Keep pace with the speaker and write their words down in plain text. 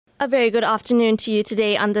A very good afternoon to you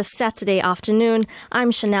today on this Saturday afternoon.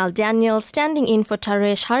 I'm Shanell Daniel, standing in for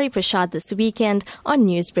Taresh Hariprasad this weekend on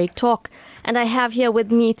Newsbreak Talk. And I have here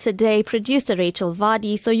with me today producer Rachel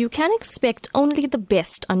Vadi, so you can expect only the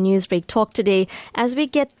best on Newsbreak Talk today as we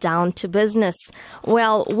get down to business.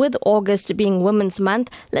 Well, with August being Women's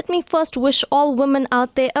Month, let me first wish all women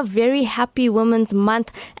out there a very happy Women's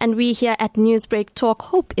Month, and we here at Newsbreak Talk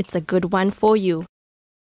hope it's a good one for you.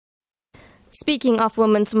 Speaking of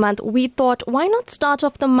Women's Month, we thought, why not start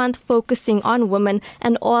off the month focusing on women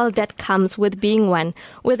and all that comes with being one?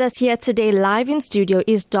 With us here today live in studio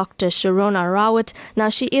is Dr. Sharona Rawat. Now,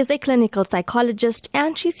 she is a clinical psychologist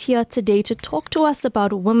and she's here today to talk to us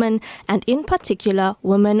about women and in particular,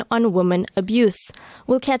 women-on-women abuse.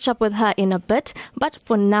 We'll catch up with her in a bit, but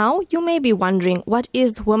for now, you may be wondering, what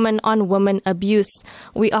is women-on-women abuse?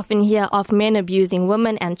 We often hear of men abusing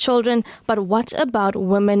women and children, but what about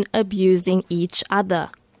women abusing each other?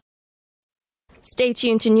 Stay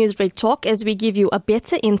tuned to Newsbreak Talk as we give you a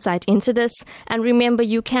better insight into this. And remember,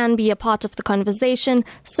 you can be a part of the conversation.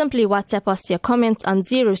 Simply WhatsApp us your comments on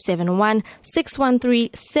 071 613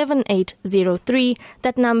 7803.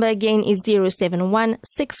 That number again is 071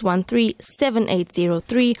 613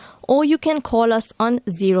 7803. Or you can call us on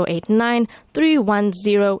 089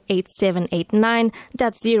 310 8789.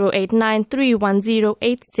 That's 089 310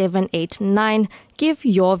 8789. Give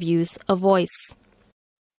your views a voice.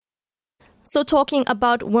 So talking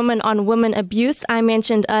about women-on-women abuse, I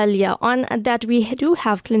mentioned earlier on that we do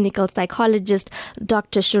have clinical psychologist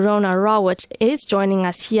Dr. Sharona Rawat is joining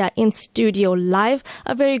us here in studio live.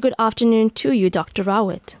 A very good afternoon to you, Dr.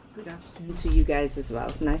 Rawat. Good afternoon to you guys as well.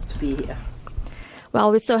 It's nice to be here. Well,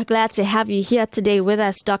 we're so glad to have you here today with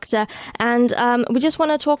us, Doctor. And we just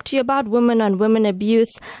want to talk to you about women-on-women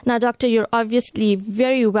abuse. Now, Doctor, you're obviously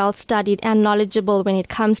very well studied and knowledgeable when it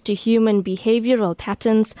comes to human behavioral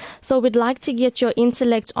patterns. So we'd like to get your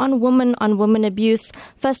intellect on women-on-women abuse.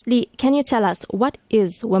 Firstly, can you tell us what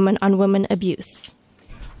is women-on-women abuse?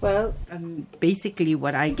 Well, basically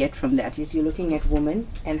what I get from that is you're looking at women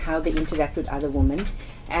and how they interact with other women.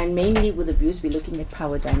 And mainly with abuse, we're looking at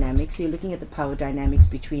power dynamics. So you're looking at the power dynamics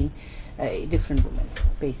between different women,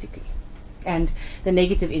 basically. And the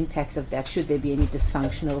negative impacts of that, should there be any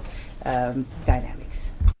dysfunctional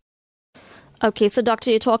dynamics. Okay, so Doctor,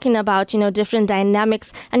 you're talking about, different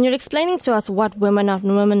dynamics, and you're explaining to us what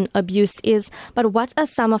women-on-women abuse is, but what are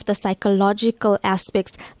some of the psychological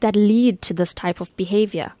aspects that lead to this type of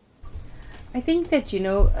behavior? I think that,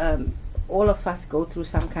 all of us go through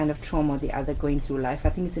some kind of trauma or the other going through life. I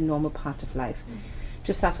think it's a normal part of life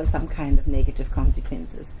to suffer some kind of negative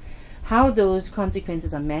consequences. How those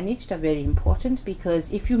consequences are managed are very important,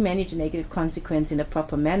 because if you manage a negative consequence in a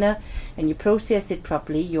proper manner and you process it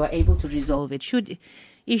properly, you are able to resolve it. Should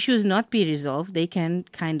issues not be resolved, they can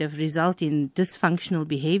kind of result in dysfunctional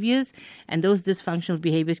behaviors, and those dysfunctional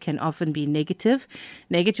behaviors can often be negative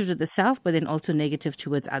to the self, but then also negative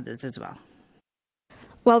towards others as well.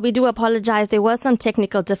 Well, we do apologize. There was some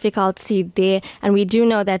technical difficulty there, and we do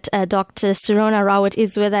know that Dr. Sharona Rawat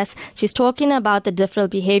is with us. She's talking about the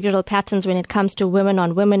different behavioral patterns when it comes to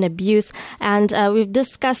women-on-women abuse, and we've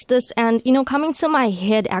discussed this. And, coming to my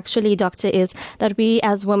head, actually, Doctor, is that we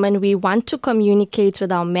as women, we want to communicate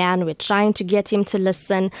with our man. We're trying to get him to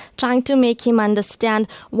listen, trying to make him understand.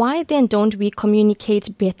 Why then don't we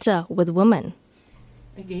communicate better with women?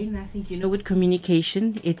 Again, I think, with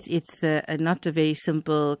communication, it's not a very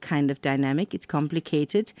simple kind of dynamic. It's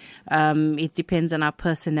complicated. It depends on our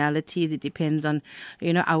personalities. It depends on,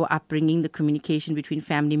 our upbringing, the communication between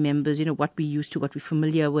family members, what we're used to, what we're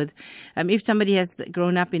familiar with. If somebody has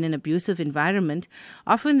grown up in an abusive environment,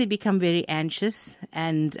 often they become very anxious,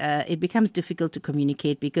 and it becomes difficult to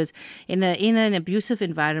communicate, because in an abusive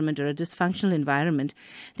environment or a dysfunctional environment,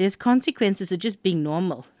 there's consequences of just being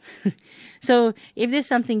normal. So if there's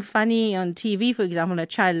something funny on TV, for example, and a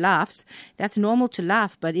child laughs, that's normal to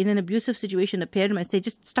laugh. But in an abusive situation, a parent might say,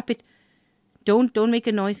 just stop it. Don't make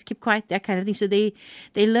a noise, keep quiet, that kind of thing. So they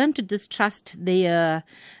learn to distrust their,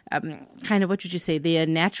 their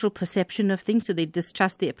natural perception of things. So they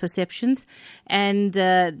distrust their perceptions. And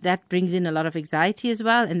that brings in a lot of anxiety as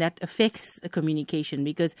well. And that affects communication,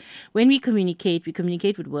 because when we communicate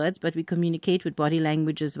with words, but we communicate with body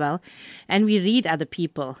language as well. And we read other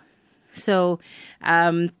people. So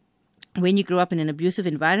when you grow up in an abusive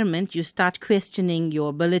environment, you start questioning your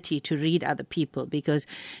ability to read other people, because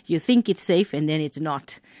you think it's safe and then it's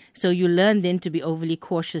not. So you learn then to be overly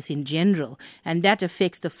cautious in general, and that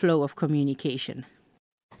affects the flow of communication.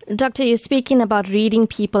 Doctor, you're speaking about reading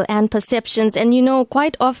people and perceptions. And,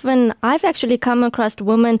 quite often I've actually come across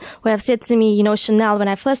women who have said to me, Shanell, when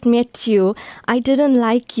I first met you, I didn't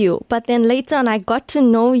like you. But then later on, I got to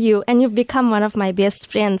know you and you've become one of my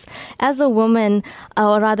best friends. As a woman,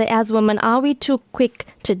 or rather as women, are we too quick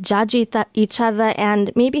to judge each other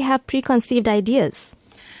and maybe have preconceived ideas?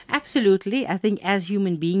 Absolutely. I think as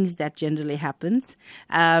human beings, that generally happens.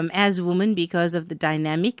 As women, because of the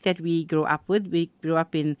dynamic that we grow up with, we grow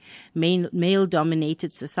up in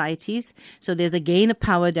male-dominated societies. So there's again a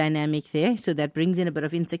power dynamic there. So that brings in a bit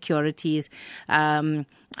of insecurities.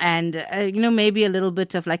 And maybe a little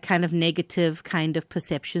bit of like kind of negative kind of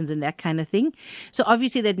perceptions and that kind of thing. So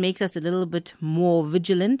obviously that makes us a little bit more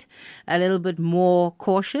vigilant, a little bit more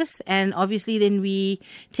cautious. And obviously then we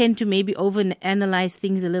tend to maybe overanalyze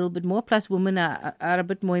things a little bit more. Plus women are a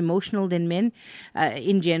bit more emotional than men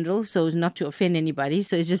in general. So not to offend anybody.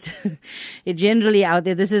 So it's just it's generally out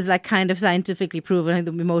there. This is like kind of scientifically proven, like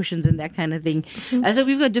the emotions and that kind of thing. Mm-hmm. So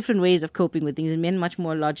we've got different ways of coping with things, and men much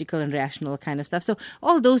more logical and rational kind of stuff. So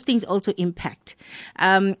all those things also impact.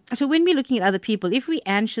 So when we're looking at other people, if we're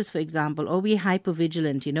anxious, for example, or we're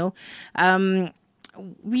hypervigilant,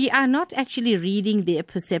 we are not actually reading their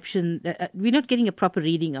perception. We're not getting a proper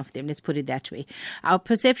reading of them. Let's put it that way. Our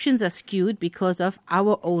perceptions are skewed because of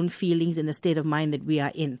our own feelings and the state of mind that we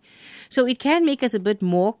are in. So it can make us a bit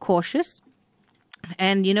more cautious.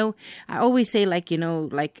 And, I always say, like a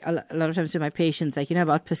lot of times to my patients,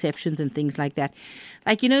 about perceptions and things like that.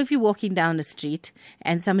 Like, if you're walking down the street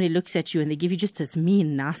and somebody looks at you and they give you just this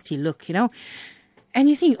mean, nasty look, and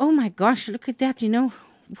you think, oh my gosh, look at that,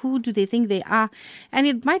 who do they think they are? And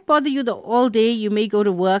it might bother you all day. You may go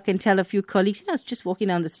to work and tell a few colleagues, I was just walking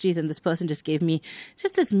down the street and this person just gave me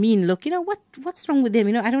just this mean look. What's wrong with them?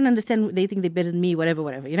 I don't understand. They think they're better than me,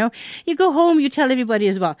 whatever. You go home, you tell everybody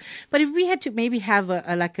as well. But if we had to maybe have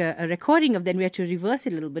a recording of that, we had to reverse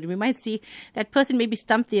it a little bit. We might see that person maybe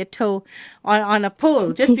stumped their toe on a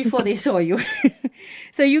pole just before they saw you.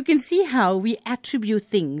 So you can see how we attribute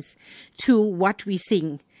things to what we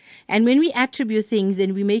sing. And when we attribute things,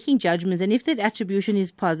 then we're making judgments. And if that attribution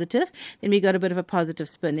is positive, then we got a bit of a positive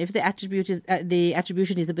spin. If the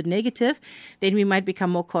attribution is a bit negative, then we might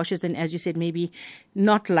become more cautious and, as you said, maybe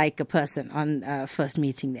not like a person on first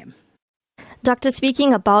meeting them. Doctor,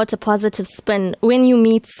 speaking about a positive spin, when you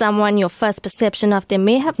meet someone, your first perception of them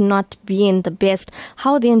may have not been the best.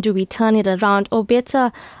 How then do we turn it around or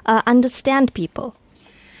better understand people?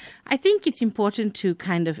 I think it's important to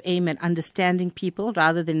kind of aim at understanding people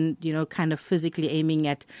rather than, kind of physically aiming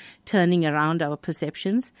at turning around our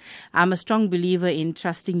perceptions. I'm a strong believer in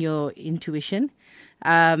trusting your intuition.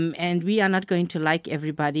 And we are not going to like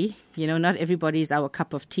everybody. Not everybody is our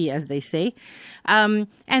cup of tea, as they say. And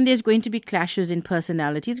there's going to be clashes in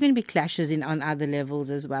personality. There's going to be clashes on other levels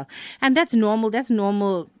as well. And that's normal. That's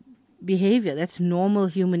normal behavior. That's normal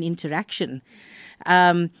human interaction.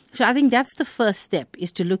 So I think that's the first step,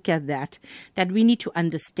 is to look at that we need to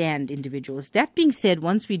understand individuals. That being said,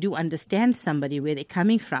 once we do understand somebody, where they're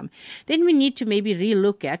coming from, then we need to maybe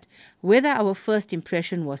relook at whether our first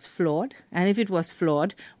impression was flawed. And if it was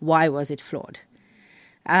flawed, why was it flawed?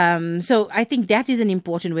 So I think that is an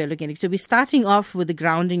important way of looking at it. So we're starting off with the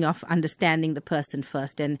grounding of understanding the person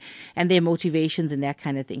first and their motivations and that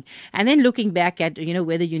kind of thing. And then looking back at,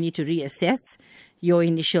 whether you need to reassess your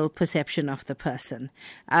initial perception of the person.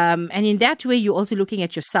 And in that way, you're also looking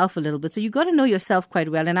at yourself a little bit. So you got to know yourself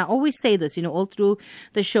quite well. And I always say this, all through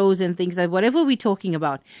the shows and things, that whatever we're talking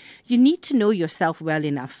about, you need to know yourself well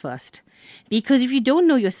enough first. Because if you don't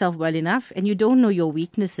know yourself well enough and you don't know your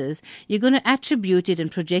weaknesses, you're going to attribute it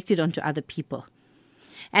and project it onto other people.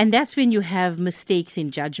 And that's when you have mistakes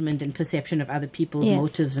in judgment and perception of other people's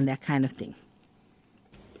motives and that kind of thing.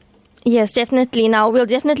 Yes, definitely. Now, we'll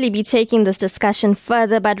definitely be taking this discussion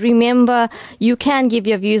further, but remember, you can give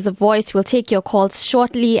your views a voice. We'll take your calls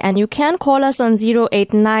shortly, and you can call us on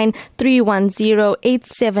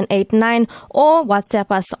 089-310-8789 or WhatsApp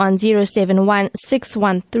us on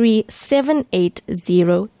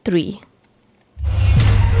 071-613-7803.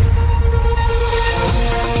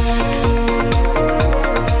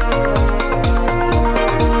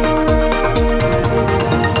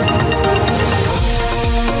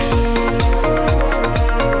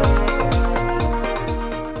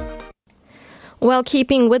 Well,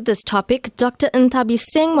 keeping with this topic, Dr.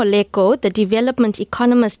 Nthabiseng Moleko, the development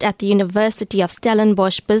economist at the University of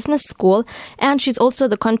Stellenbosch Business School, and she's also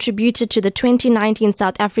the contributor to the 2019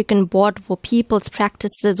 South African Board for People's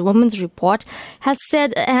Practices Women's Report, has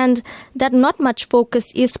said that not much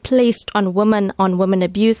focus is placed on women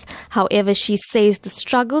abuse. However, she says the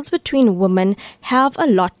struggles between women have a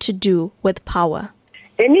lot to do with power.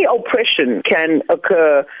 any oppression can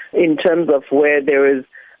occur in terms of where there is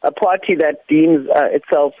a party that deems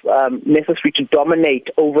itself necessary to dominate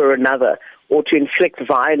over another, or to inflict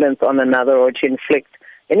violence on another, or to inflict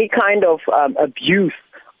any kind of abuse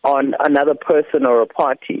on another person or a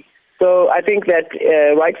party. So I think that,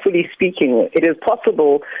 rightfully speaking, it is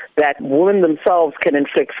possible that women themselves can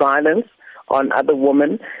inflict violence on other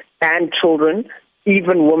women and children.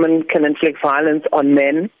 Even women can inflict violence on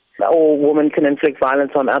men, or women can inflict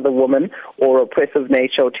violence on other women, or oppressive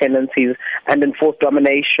nature or tendencies, and enforce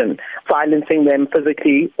domination, silencing them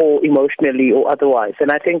physically or emotionally or otherwise.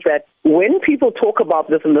 And I think that when people talk about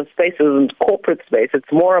this in the spaces, in corporate space,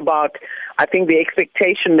 it's more about, I think, the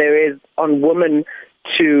expectation there is on women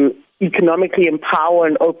to economically empower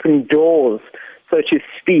and open doors, so to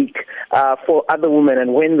speak, for other women.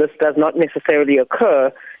 And when this does not necessarily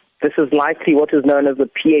occur, this is likely what is known as the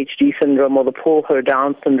PhD syndrome, or the pull her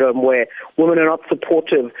down syndrome, where women are not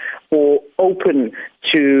supportive or open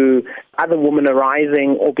to other women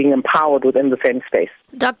arising or being empowered within the same space.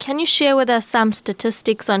 Doc, can you share with us some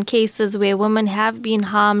statistics on cases where women have been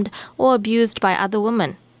harmed or abused by other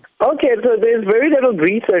women? Okay, so there's very little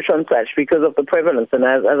research on such because of the prevalence. And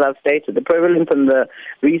as I've stated, the prevalence in the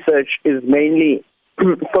research is mainly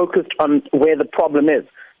focused on where the problem is.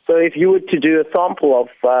 So if you were to do a sample of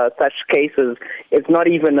such cases, it's not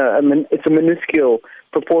even it's a minuscule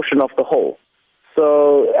proportion of the whole.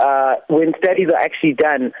 So when studies are actually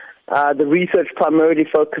done, the research primarily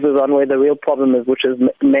focuses on where the real problem is, which is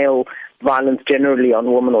male violence generally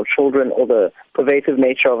on women or children, or the pervasive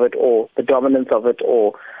nature of it, or the dominance of it,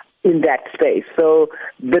 or in that space. So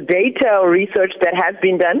the data or research that has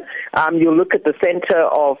been done, you look at the Center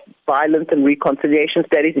of Violence and Reconciliation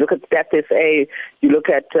Studies, you look at Stats SA, you look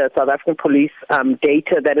at South African Police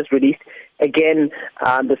data that is released. Again,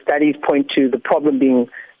 the studies point to the problem being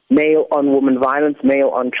male on woman violence, male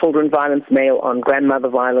on children violence, male on grandmother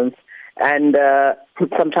violence, and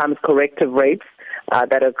sometimes corrective rapes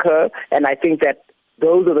that occur. And I think that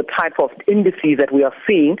those are the type of indices that we are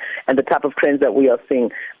seeing, and the type of trends that we are seeing,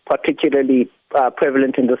 particularly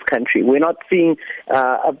prevalent in this country. We're not seeing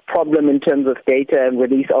a problem in terms of data and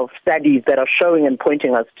release of studies that are showing and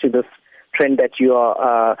pointing us to this trend that you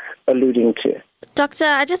are alluding to. Doctor,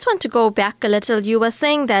 I just want to go back a little. You were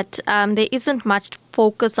saying that there isn't much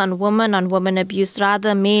focus on women abuse.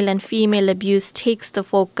 Rather, male and female abuse takes the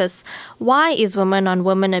focus. Why is women on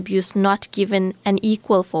women abuse not given an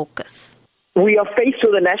equal focus? We are faced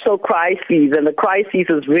with a national crisis, and the crisis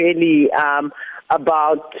is really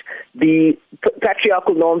about the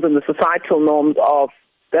patriarchal norms and the societal norms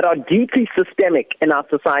that are deeply systemic in our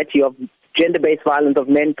society, of gender-based violence, of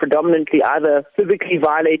men predominantly either physically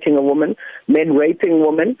violating a woman, men raping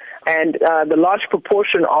women, and the large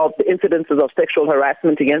proportion of the incidences of sexual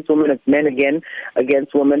harassment against women, it's men again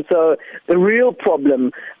against women. So the real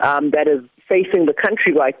problem that is facing the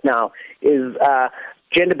country right now is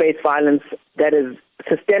gender-based violence that is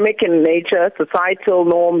systemic in nature. Societal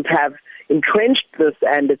norms have entrenched this,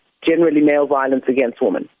 and it's generally male violence against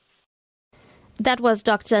women. That was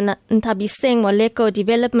Dr. Ntabiseng Moleko,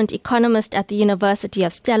 development economist at the University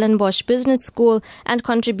of Stellenbosch Business School, and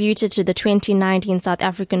contributed to the 2019 South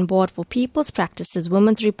African Board for People's Practices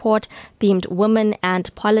Women's Report themed Women and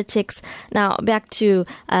Politics. Now, back to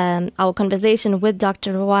our conversation with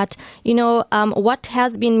Dr. Rawat. What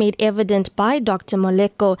has been made evident by Dr.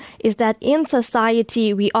 Moleko is that in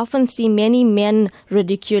society, we often see many men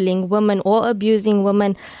ridiculing women or abusing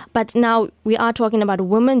women, but now we are talking about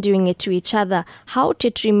women doing it to each other. How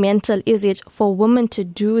detrimental is it for women to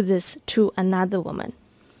do this to another woman?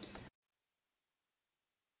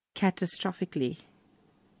 Catastrophically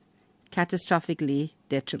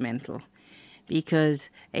detrimental, because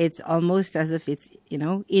it's almost as if it's,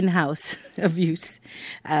 in-house abuse.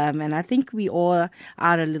 And I think we all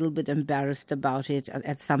are a little bit embarrassed about it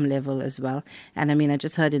at some level as well. And I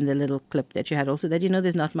just heard in the little clip that you had also that,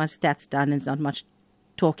 there's not much stats done, and it's not much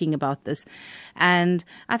talking about this. And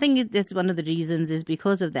I think that's one of the reasons, is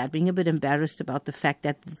because of that, being a bit embarrassed about the fact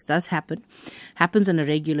that this happens on a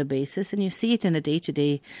regular basis, and you see it on a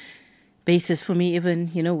day-to-day basis. For me,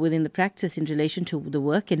 even, within the practice in relation to the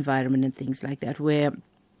work environment and things like that, where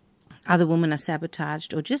other women are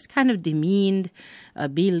sabotaged or just kind of demeaned,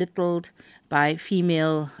 belittled by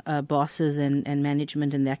female bosses and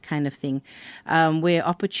management and that kind of thing, where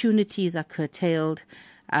opportunities are curtailed,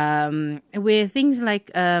 where things like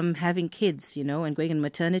having kids, and going on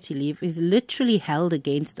maternity leave is literally held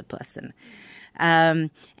against the person. And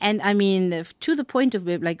I mean, to the point of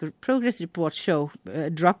like progress reports show a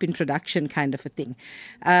drop in production kind of a thing,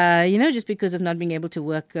 just because of not being able to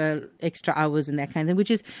work extra hours and that kind of thing,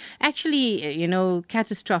 which is actually,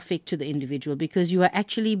 catastrophic to the individual, because you are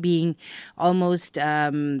actually being almost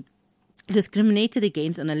discriminated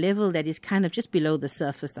against on a level that is kind of just below the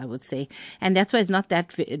surface, I would say. And that's why it's not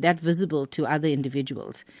that visible to other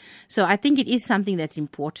individuals. So I think it is something that's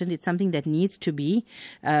important. It's something that needs to be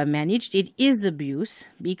managed. It is abuse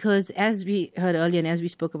because, as we heard earlier and as we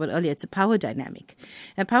spoke about earlier, it's a power dynamic.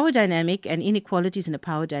 A power dynamic and inequalities in a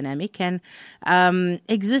power dynamic can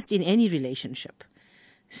exist in any relationship.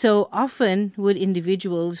 So often with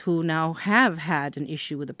individuals who now have had an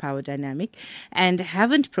issue with the power dynamic and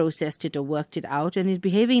haven't processed it or worked it out and is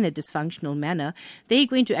behaving in a dysfunctional manner, they're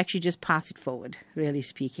going to actually just pass it forward, really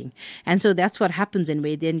speaking. And so that's what happens, and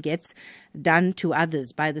where it then gets done to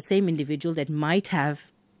others by the same individual that might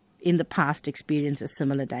have in the past experienced a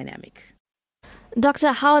similar dynamic.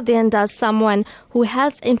 Doctor, how then does someone who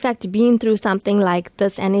has in fact been through something like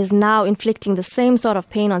this and is now inflicting the same sort of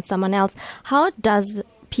pain on someone else, how do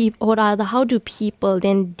people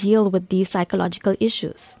then deal with these psychological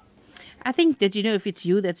issues? I think that, if it's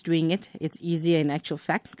you that's doing it, it's easier in actual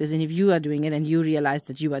fact, because then if you are doing it and you realize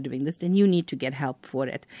that you are doing this, then you need to get help for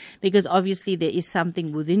it. Because obviously there is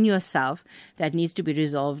something within yourself that needs to be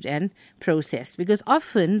resolved and processed. Because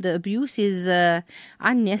often the abuse is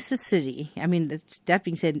unnecessary. I mean, that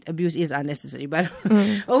being said, abuse is unnecessary. But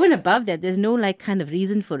over and above that, there's no kind of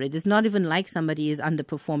reason for it. It's not even like somebody is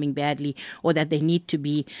underperforming badly or that they need to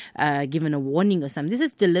be given a warning or something. This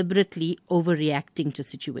is deliberately overreacting to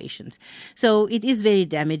situations. So it is very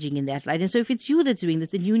damaging in that light. And so if it's you that's doing this,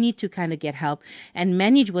 then you need to kind of get help and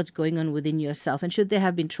manage what's going on within yourself. And should there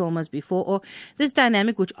have been traumas before, or this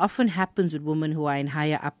dynamic, which often happens with women who are in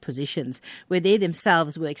higher up positions, where they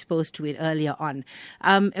themselves were exposed to it earlier on,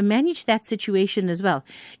 manage that situation as well.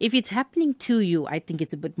 If it's happening to you, I think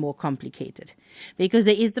it's a bit more complicated, because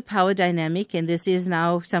there is the power dynamic, and this is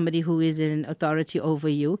now somebody who is in authority over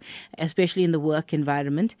you, especially in the work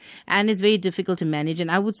environment, and it's very difficult to manage.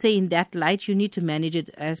 And I would say in that light, you need to manage it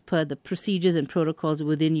as per the procedures and protocols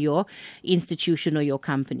within your institution or your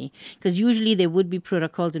company, because usually there would be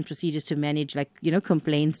protocols and procedures to manage, like,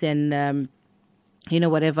 complaints and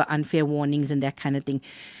whatever unfair warnings and that kind of thing.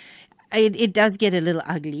 It does get a little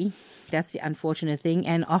ugly. That's the unfortunate thing.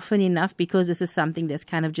 And often enough, because this is something that's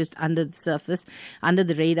kind of just under the surface, under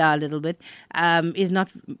the radar a little bit, is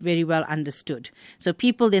not very well understood. So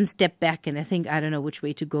people then step back and they think, I don't know which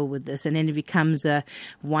way to go with this. And then it becomes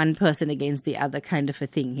one person against the other kind of a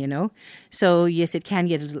thing, So yes, it can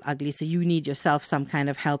get a little ugly. So you need yourself some kind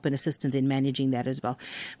of help and assistance in managing that as well.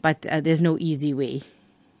 But there's no easy way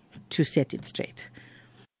to set it straight.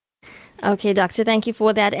 Okay, Doctor, thank you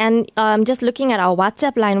for that. And just looking at our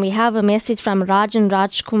WhatsApp line, we have a message from Rajan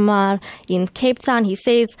Rajkumar in Cape Town. He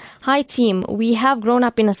says, "Hi team, we have grown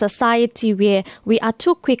up in a society where we are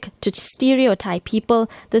too quick to stereotype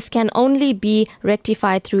people. This can only be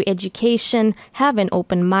rectified through education, have an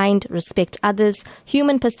open mind, respect others.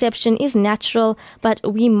 Human perception is natural, but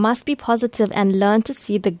we must be positive and learn to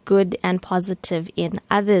see the good and positive in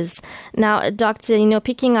others." Now, Doctor,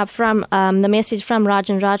 picking up from the message from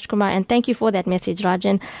Rajan Rajkumar, and thank you for that message,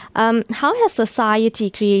 Rajan. How has society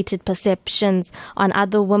created perceptions on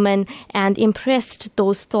other women and impressed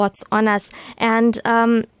those thoughts on us? And,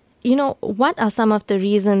 what are some of the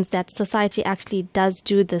reasons that society actually does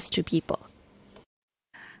do this to people?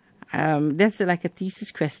 That's like a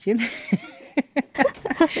thesis question.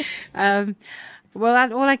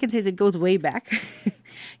 Well, all I can say is it goes way back.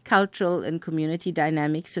 Cultural and community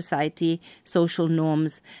dynamics, society, social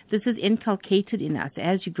norms. This is inculcated in us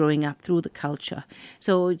as you're growing up through the culture.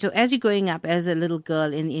 So as you're growing up as a little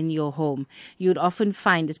girl in your home, you'd often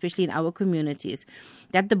find, especially in our communities,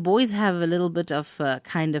 that the boys have a little bit of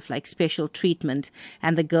kind of like special treatment,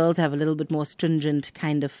 and the girls have a little bit more stringent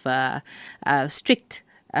kind of stricter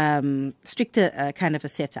kind of a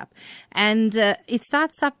setup. And it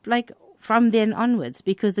starts up like from then onwards,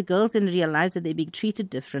 because the girls then realize that they're being treated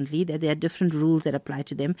differently, that there are different rules that apply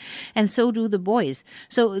to them, and so do the boys.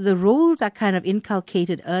 So the roles are kind of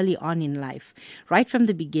inculcated early on in life, right from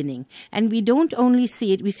the beginning. And we don't only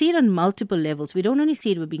see it, we see it on multiple levels. We don't only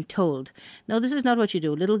see it, we're being told, no, this is not what you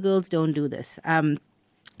do. Little girls don't do this.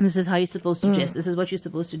 This is how you're supposed to dress. This is what you're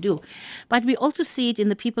supposed to do. But we also see it in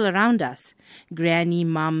the people around us. Granny,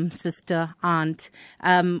 mum, sister, aunt.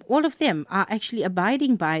 All of them are actually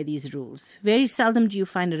abiding by these rules. Very seldom do you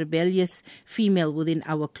find a rebellious female within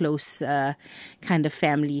our close kind of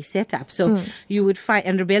family setup. So you would find,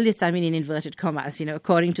 and rebellious, I mean in inverted commas,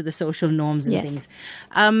 according to the social norms and things.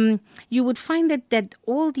 You would find that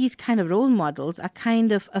all these kind of role models are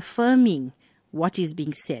kind of affirming what is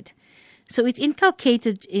being said. So it's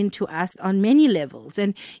inculcated into us on many levels.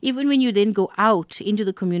 And even when you then go out into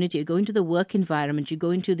the community, you go into the work environment, you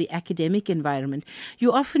go into the academic environment,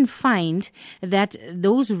 you often find that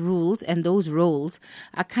those rules and those roles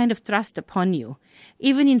are kind of thrust upon you,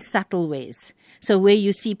 even in subtle ways. So where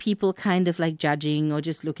you see people kind of like judging or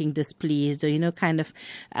just looking displeased or, kind of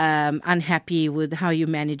unhappy with how you're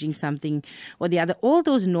managing something or the other, all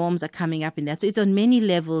those norms are coming up in that. So it's on many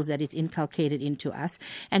levels that it's inculcated into us.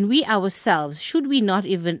 And we ourselves, should we not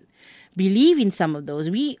even believe in some of those,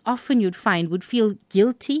 we often, you'd find, would feel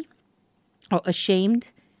guilty or ashamed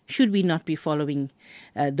should we not be following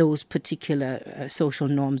those particular social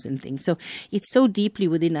norms and things. So it's so deeply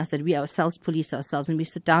within us that we ourselves police ourselves, and we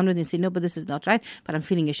sit down with it and say, no, but this is not right, but I'm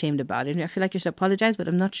feeling ashamed about it. And I feel like I should apologize, but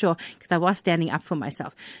I'm not sure because I was standing up for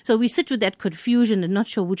myself. So we sit with that confusion and not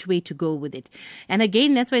sure which way to go with it. And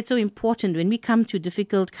again, that's why it's so important when we come to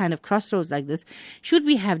difficult kind of crossroads like this, should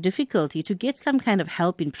we have difficulty, to get some kind of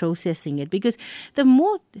help in processing it, because the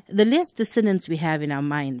less dissonance we have in our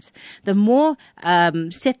minds, the more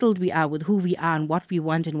settled we are with who we are and what we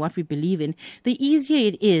want and what we believe in, the easier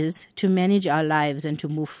it is to manage our lives and to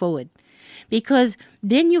move forward. Because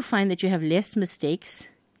then you find that you have less mistakes,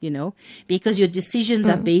 because your decisions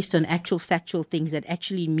are based on actual factual things that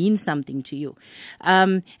actually mean something to you.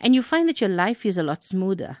 And you find that your life is a lot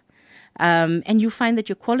smoother. And you find that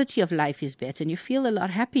your quality of life is better and you feel a lot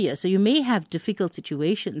happier. So you may have difficult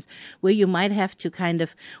situations where you might have to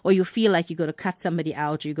or you feel like you got to cut somebody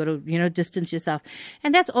out, or you got to, distance yourself.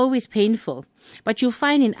 And that's always painful. But you'll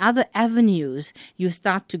find in other avenues, you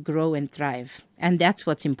start to grow and thrive. And that's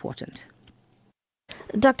what's important.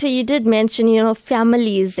 Doctor, you did mention,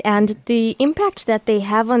 families and the impact that they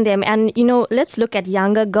have on them. And, let's look at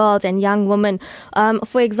younger girls and young women.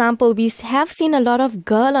 For example, we have seen a lot of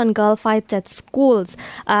girl-on-girl fights at schools.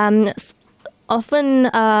 More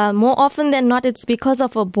often than not, it's because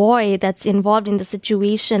of a boy that's involved in the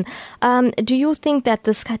situation. Do you think that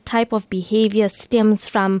this type of behavior stems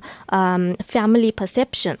from family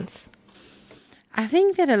perceptions? I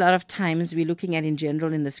think that a lot of times we're looking at in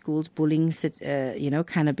general in the schools, bullying,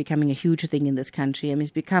 kind of becoming a huge thing in this country. I mean,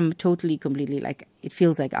 it's become completely it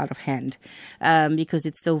feels like out of hand because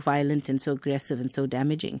it's so violent and so aggressive and so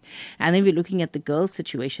damaging. And then we're looking at the girls'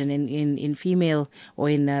 situation in female or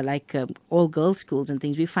in all girls schools and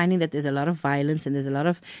things. We're finding that there's a lot of violence and there's a lot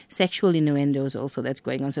of sexual innuendos also that's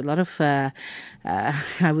going on. So a lot of,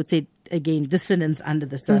 I would say, again, dissonance under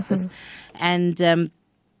the surface. And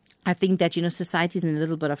I think that, society is in a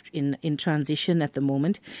little bit of in transition at the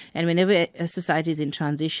moment. And whenever a society is in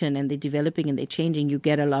transition and they're developing and they're changing, you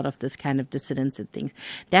get a lot of this kind of dissonance and things.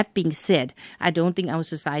 That being said, I don't think our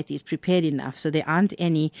society is prepared enough. So there aren't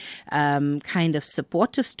any kind of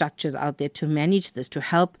supportive structures out there to manage this, to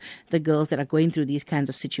help the girls that are going through these kinds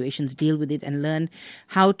of situations deal with it and learn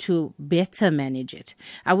how to better manage it.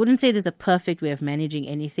 I wouldn't say there's a perfect way of managing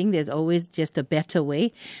anything. There's always just a better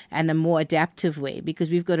way and a more adaptive way,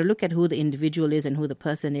 because we've got to look at who the individual is and who the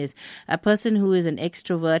person is. A person who is an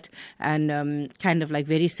extrovert and kind of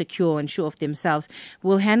very secure and sure of themselves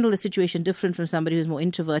will handle the situation different from somebody who's more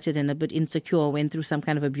introverted and a bit insecure, went through some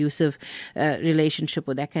kind of abusive relationship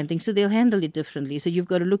or that kind of thing. So they'll handle it differently. So you've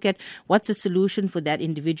got to look at what's a solution for that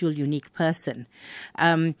individual, unique person.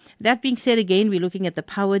 That being said, again, we're looking at the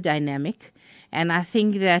power dynamic. And I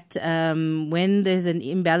think that when there's an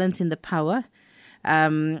imbalance in the power,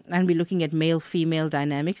 and we're looking at male-female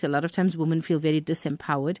dynamics, a lot of times women feel very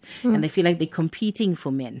disempowered and they feel like they're competing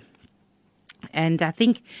for men. And I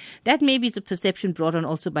think that maybe it's a perception brought on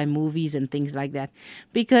also by movies and things like that.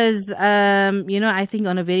 Because, I think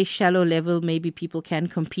on a very shallow level, maybe people can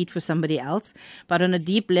compete for somebody else. But on a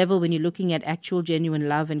deep level, when you're looking at actual genuine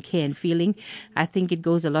love and care and feeling, I think it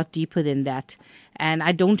goes a lot deeper than that. And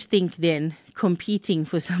I don't think then competing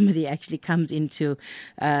for somebody actually comes into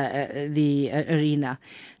the arena.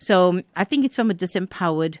 So I think it's from a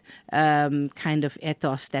disempowered kind of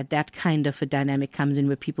ethos that kind of a dynamic comes in,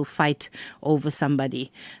 where people fight over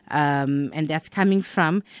somebody. And that's coming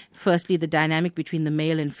from, firstly, the dynamic between the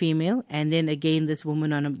male and female, and then again this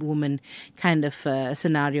woman on a woman kind of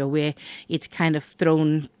scenario where it's kind of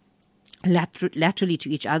thrown laterally to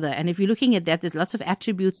each other. And if you're looking at that, there's lots of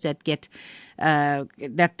attributes that get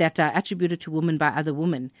that are attributed to women by other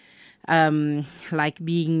women, like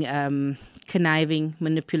being conniving,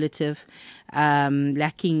 manipulative,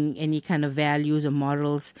 lacking any kind of values or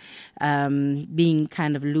morals, being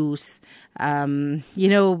kind of loose,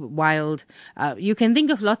 wild. You can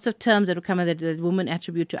think of lots of terms that will come out that women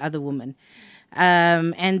attribute to other women.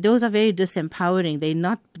 And those are very disempowering. They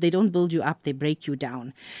don't build you up, they break you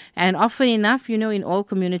down. And often enough, in all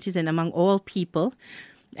communities and among all people,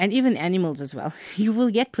 and even animals as well, you will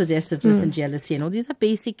get possessiveness and jealousy. And all these are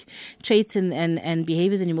basic traits and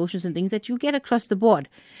behaviors and emotions and things that you get across the board,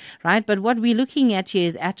 right? But what we're looking at here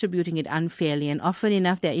is attributing it unfairly. And often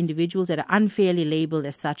enough, there are individuals that are unfairly labeled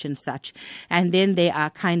as such and such. And then they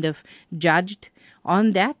are kind of judged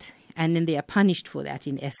on that. And then they are punished for that,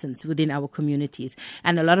 in essence, within our communities.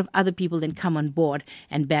 And a lot of other people then come on board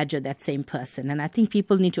and badger that same person. And I think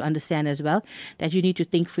people need to understand as well that you need to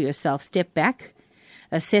think for yourself, step back,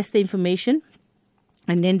 assess the information,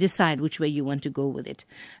 and then decide which way you want to go with it.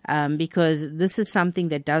 Because this is something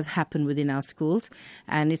that does happen within our schools.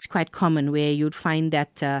 And it's quite common where you'd find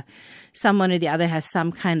that someone or the other has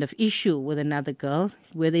some kind of issue with another girl,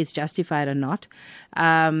 whether it's justified or not.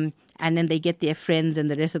 And then they get their friends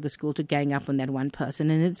and the rest of the school to gang up on that one person.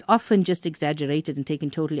 And it's often just exaggerated and taken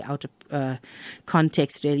totally out of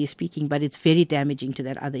context, really speaking. But it's very damaging to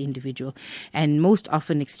that other individual and most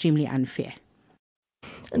often extremely unfair.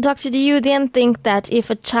 Doctor, do you then think that if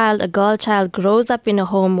a girl child grows up in a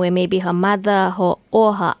home where maybe her mother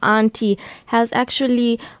or her auntie has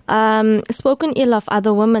actually spoken ill of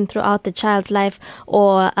other women throughout the child's life,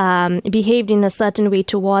 or behaved in a certain way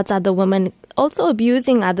towards other women, also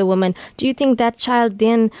abusing other women, do you think that child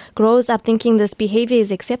then grows up thinking this behavior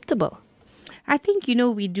is acceptable? I think,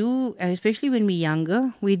 we do, especially when we're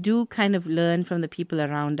younger, we do kind of learn from the people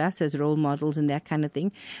around us as role models and that kind of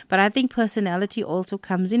thing. But I think personality also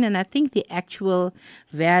comes in, and I think the actual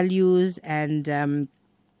values and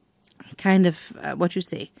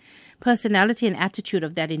personality and attitude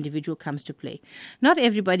of that individual comes to play. Not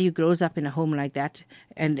everybody who grows up in a home like that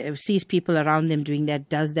and sees people around them doing that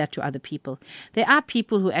does that to other people. There are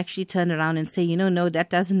people who actually turn around and say, no, that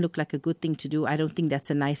doesn't look like a good thing to do. I don't think that's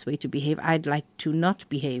a nice way to behave. I'd like to not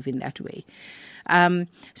behave in that way.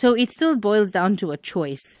 So it still boils down to a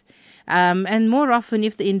choice. And more often,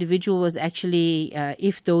 if the individual was actually,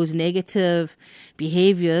 if those negative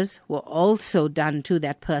behaviors were also done to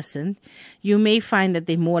that person, you may find that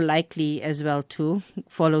they're more likely as well to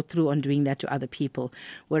follow through on doing that to other people.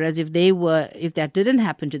 Whereas if that didn't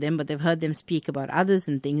happen to them, but they've heard them speak about others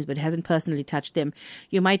and things, but it hasn't personally touched them,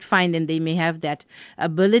 you might find then they may have that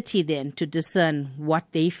ability then to discern what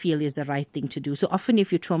they feel is the right thing to do. So often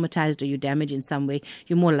if you're traumatized or you're damaged in some way,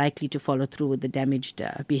 you're more likely to follow through with the damaged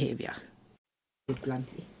behavior.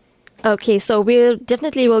 Bluntly. Okay, so we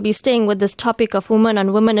definitely will be staying with this topic of women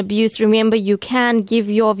on women abuse. Remember, you can give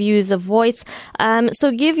your views a voice. So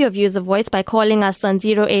give your views a voice by calling us on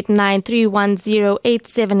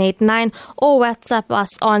 089-310-8789 or WhatsApp us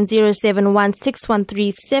on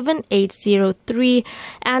 071-613-7803.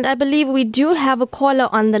 And I believe we do have a caller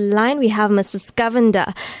on the line. We have Mrs.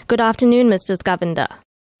 Govender. Good afternoon, Mrs. Govender.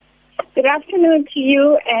 Good afternoon to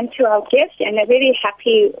you and to our guests, and a very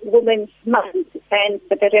happy Women's Month and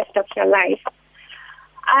for the rest of your life.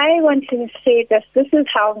 I want to say that this is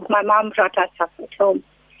how my mom brought us up at home.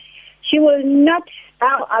 She will not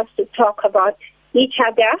allow us to talk about each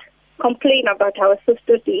other, complain about our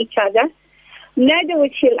sisters to each other. Neither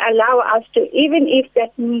would she allow us to, even if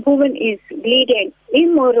that woman is leading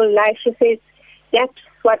immoral life, she says that's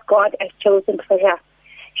what God has chosen for her.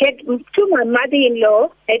 To my mother-in-law,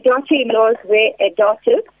 her daughter-in-laws were a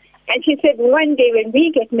daughter, and she said one day when we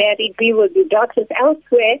get married, we will be daughters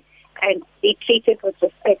elsewhere and be treated with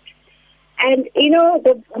respect. And,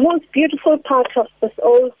 the most beautiful part of this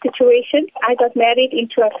whole situation, I got married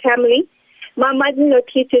into a family. My mother-in-law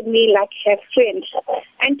treated me like her friend.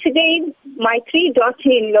 And today, my 3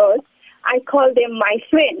 daughter-in-laws, I call them my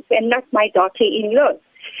friends and not my daughter-in-laws.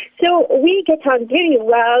 So we get on very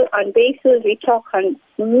well on basis. We talk on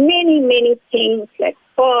many, many things like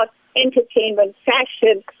sports, entertainment,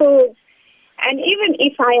 fashion, food. And even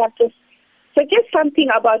if I have to suggest something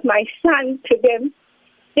about my son to them,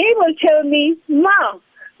 they will tell me, Mom,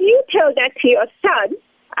 you tell that to your son.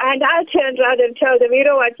 And I'll turn around and tell them, you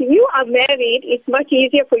know what, you are married. It's much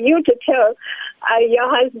easier for you to tell your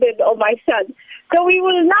husband or my son. So we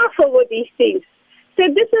will laugh over these things. So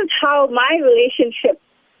this is how my relationship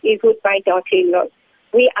is with my daughter-in-law.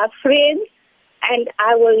 We are friends, and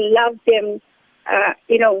I will love them,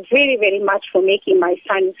 very, very much for making my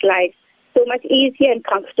son's life so much easier and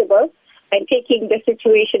comfortable. and taking the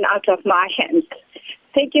situation out of my hands.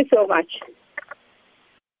 Thank you so much.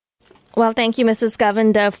 Well, thank you, Mrs.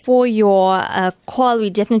 Govender, for your call. We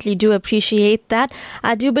definitely do appreciate that.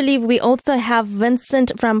 I do believe we also have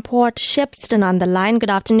Vincent from Port Shepstone on the line. Good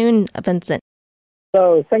afternoon, Vincent.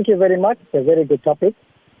 So, thank you very much. It's a very good topic.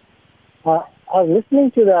 I was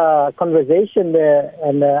listening to the conversation there,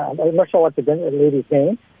 and I'm not sure what the lady is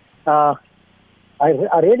saying. I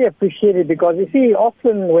really appreciate it because, you see,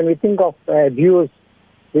 often when we think of abuse,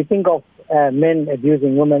 we think of men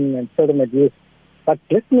abusing women and children abuse. But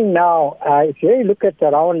listening now, if you really look at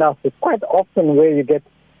around us, it's quite often where you get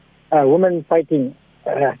women fighting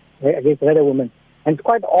against another woman. And it's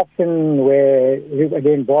quite often where,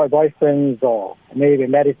 again, boyfriends or maybe a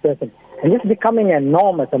married person. And this is becoming a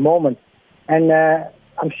norm at the moment. And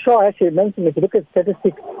I'm sure, as you mentioned, if you look at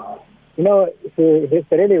statistics, you know, if you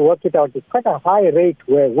really work it out, it's quite a high rate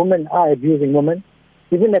where women are abusing women.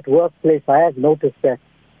 Even at workplace, I have noticed that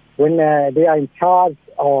when they are in charge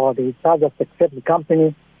or they're in charge of the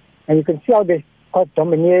company, and you can see how they're quite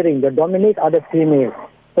domineering. They dominate other females.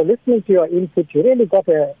 So listening to your input, you really got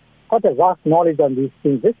a vast knowledge on these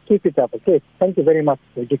things. Just keep it up, okay? Thank you very much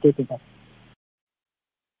for educating us.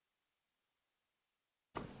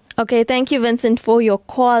 Okay, thank you, Vincent, for your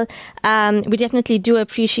call. We definitely do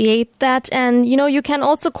appreciate that. And, you know, you can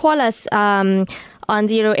also call us on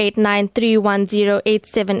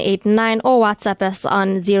 0893108789 or WhatsApp us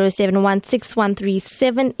on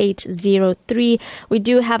 0716137803. We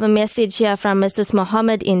do have a message here from Mrs.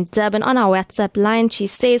 Mohammed in Durban on our WhatsApp line. She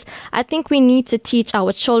says, I think we need to teach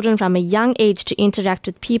our children from a young age to interact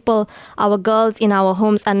with people. Our girls in our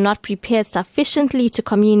homes are not prepared sufficiently to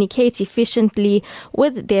communicate efficiently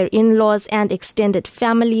with their in-laws and extended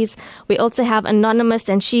families. We also have Anonymous,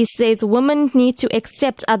 and she says, women need to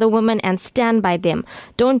accept other women and stand by them.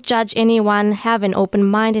 Don't judge anyone, have an open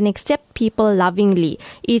mind and accept people lovingly.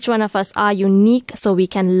 Each one of us are unique, so we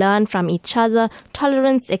can learn from each other.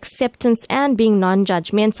 Tolerance, acceptance and being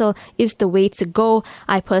non-judgmental is the way to go.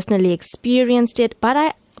 I personally experienced it,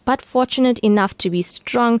 but fortunate enough to be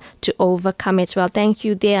strong to overcome it. Well, thank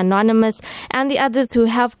you there, Anonymous, and the others who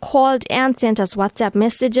have called and sent us WhatsApp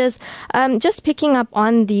messages. Just picking up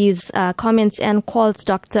on these comments and calls,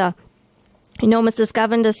 Doctor. You know, Mrs.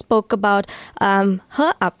 Govender spoke about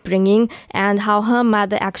her upbringing and how her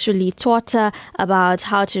mother actually taught her about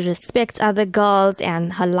how to respect other girls,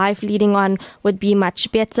 and her life leading on would be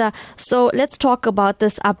much better. So let's talk about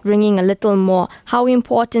this upbringing a little more. How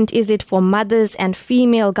important is it for mothers and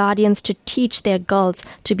female guardians to teach their girls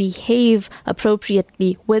to behave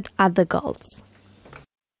appropriately with other girls?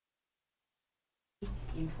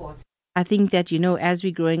 Important. I think that, you know, as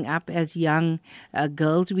we're growing up as young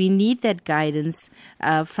girls, we need that guidance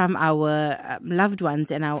from our loved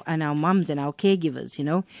ones and our moms and our caregivers, you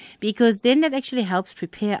know, because then that actually helps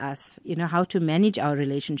prepare us, you know, how to manage our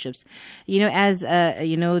relationships. You know, as,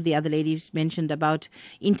 you know, the other ladies mentioned about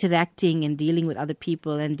interacting and dealing with other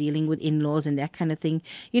people and dealing with in-laws and that kind of thing.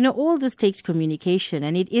 You know, all this takes communication,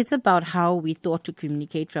 and it is about how we thought to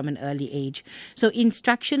communicate from an early age. So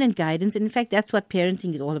instruction and guidance, and in fact, that's what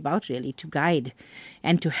parenting is all about, really. To guide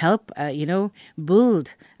and to help, you know,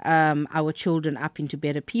 build our children up into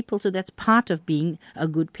better people. So that's part of being a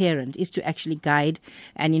good parent, is to actually guide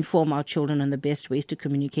and inform our children on the best ways to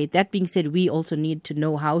communicate. That being said, we also need to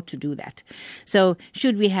know how to do that. So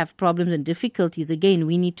should we have problems and difficulties, again,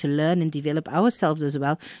 we need to learn and develop ourselves as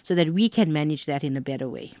well so that we can manage that in a better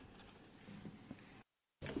way.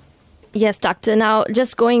 Yes, Doctor. Now,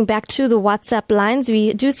 just going back to the WhatsApp lines,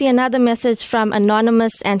 we do see another message from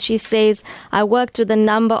Anonymous, and she says, I worked with a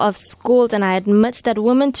number of schools, and I admit that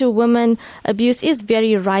woman-to-woman abuse is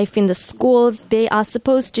very rife in the schools. They are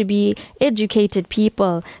supposed to be educated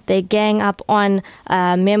people. They gang up on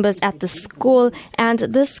members at the school, and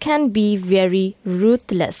this can be very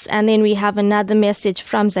ruthless. And then we have another message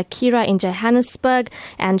from Zakira in Johannesburg,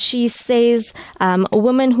 and she says,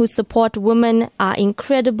 women who support women are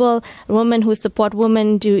incredible. Women who support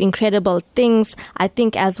women do incredible things. I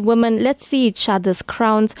think as women, let's see each other's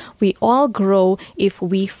crowns. We all grow if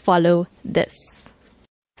we follow this.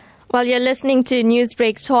 Well, you're listening to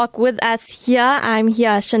Newsbreak Talk with us here. I'm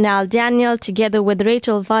here, Shanell Daniel, together with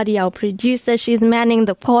Rachel Vadi, our producer. She's manning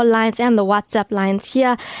the call lines and the WhatsApp lines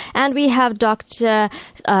here. And we have Dr.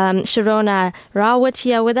 Sharona Rawat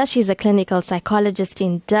here with us. She's a clinical psychologist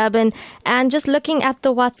in Durban. And just looking at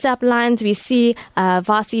the WhatsApp lines, we see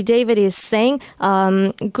Vasi David is saying,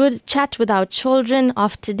 good chat with our children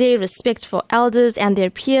of today, respect for elders and their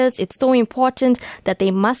peers. It's so important that they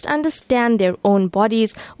must understand their own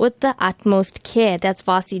bodies with the utmost care. That's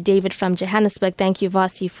Vasi David from Johannesburg. Thank you,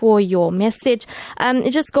 Vasi, for your message.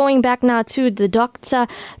 Just going back now to the doctor.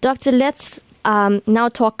 Doctor, let's now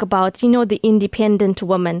talk about, the independent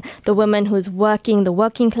woman, the woman who's working, the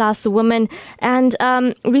working class woman. And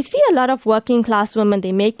we see a lot of working class women,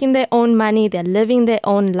 they're making their own money, they're living their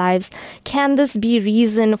own lives. Can this be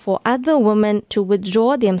reason for other women to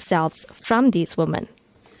withdraw themselves from these women?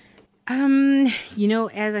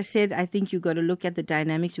 As I said, I think you've got to look at the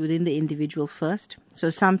dynamics within the individual first. So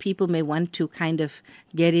some people may want to kind of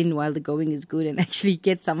get in while the going is good and actually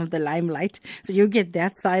get some of the limelight. So you get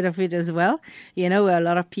that side of it as well, where a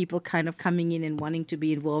lot of people kind of coming in and wanting to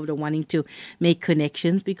be involved or wanting to make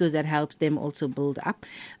connections because that helps them also build up.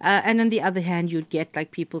 And on the other hand, you'd get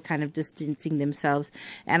like people kind of distancing themselves.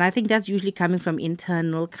 And I think that's usually coming from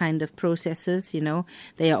internal kind of processes,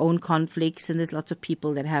 their own conflicts. And there's lots of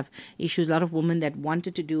people that have issues, a lot of women that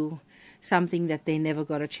wanted to do something that they never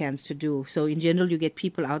got a chance to do. So in general, you get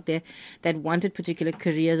people out there that wanted particular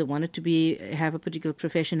careers or wanted to have a particular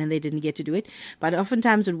profession and they didn't get to do it. But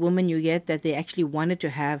oftentimes with women, you get that they actually wanted to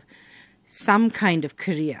have some kind of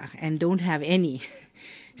career and don't have any.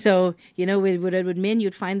 So, with men,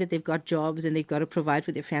 you'd find that they've got jobs and they've got to provide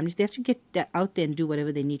for their families. They have to get out there and do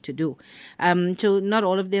whatever they need to do. So not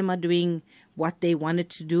all of them are doing what they wanted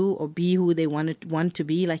to do or be who they want to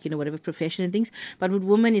be, like, whatever profession and things. But with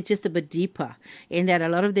women, it's just a bit deeper in that a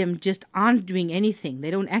lot of them just aren't doing anything.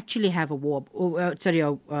 They don't actually have a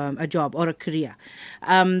job or a career.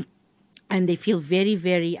 And they feel very,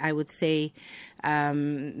 very, I would say,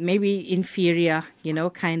 maybe inferior,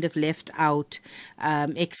 kind of left out,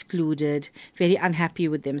 excluded, very unhappy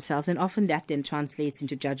with themselves. And often that then translates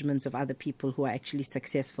into judgments of other people who are actually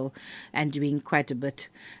successful and doing quite a bit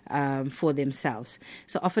for themselves.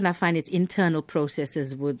 So often I find it's internal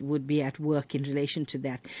processes would be at work in relation to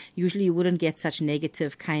that. Usually you wouldn't get such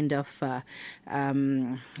negative kind of a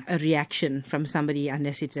reaction from somebody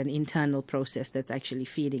unless it's an internal process that's actually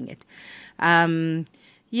feeding it.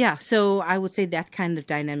 So I would say that kind of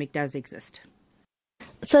dynamic does exist.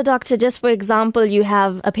 So, doctor, just for example, you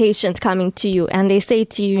have a patient coming to you and they say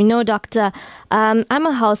to you, doctor, I'm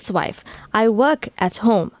a housewife. I work at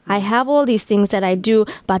home. I have all these things that I do,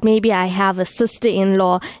 but maybe I have a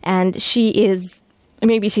sister-in-law and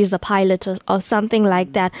maybe she's a pilot or something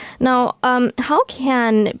like that. Now, how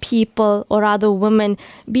can people or other women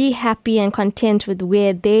be happy and content with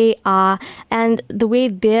where they are and the way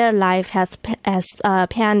their life has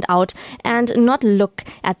panned out and not look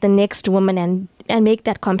at the next woman and make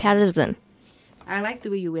that comparison? I like the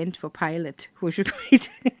way you went for pilot, which was quite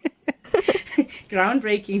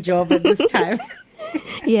groundbreaking job at this time.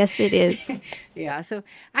 Yes, it is. Yeah, so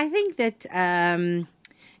I think that...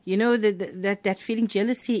 that feeling,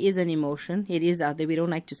 jealousy is an emotion. It is out there. We don't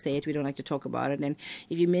like to say it. We don't like to talk about it. And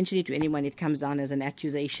if you mention it to anyone, it comes down as an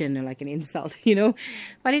accusation or like an insult,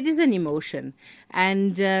 But it is an emotion.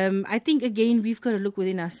 And I think, again, we've got to look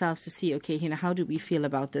within ourselves to see, okay, how do we feel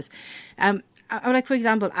about this? Like, for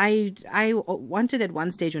example, I wanted at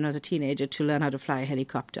one stage when I was a teenager to learn how to fly a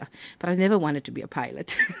helicopter, but I never wanted to be a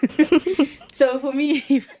pilot. So for me,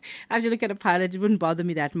 if I have to look at a pilot, it wouldn't bother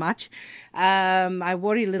me that much. I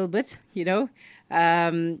worry a little bit,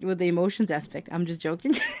 with the emotions aspect. I'm just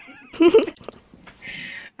joking.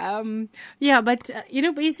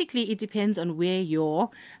 Basically it depends on where your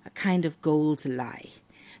kind of goals lie.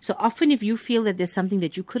 So often if you feel that there's something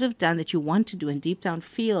that you could have done that you want to do and deep down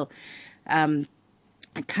feel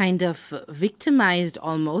kind of victimized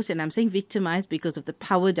almost, and I'm saying victimized because of the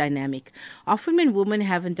power dynamic. Often when women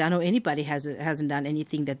haven't done, or anybody hasn't done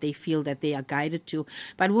anything that they feel that they are guided to,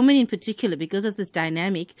 but women in particular, because of this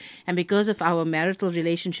dynamic and because of our marital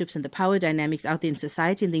relationships and the power dynamics out there in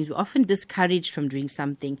society and things, we're often discouraged from doing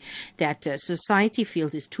something that society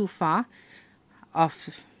feels is too far off.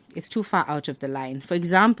 It's too far out of the line. For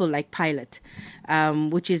example, like pilot,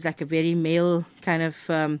 which is like a very male kind of,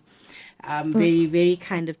 very, very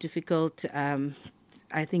kind of difficult,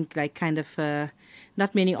 I think like kind of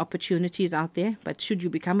not many opportunities out there. But should you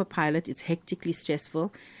become a pilot, it's hectically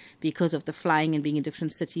stressful because of the flying and being in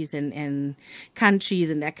different cities and countries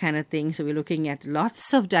and that kind of thing. So we're looking at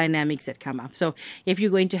lots of dynamics that come up. So if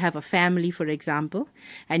you're going to have a family, for example,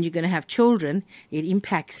 and you're going to have children, it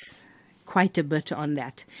impacts quite a bit on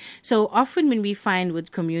that. So often when we find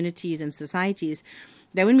with communities and societies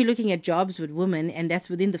that when we're looking at jobs with women, and that's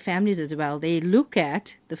within the families as well, they look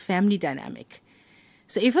at the family dynamic.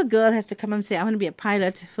 So if a girl has to come and say, I want to be a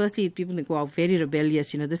pilot, firstly, people think, wow, very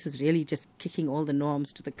rebellious, this is really just kicking all the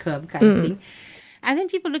norms to the curb kind of thing. And then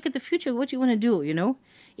people look at the future, what do you want to do,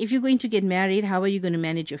 If you're going to get married, how are you going to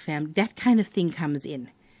manage your family? That kind of thing comes in.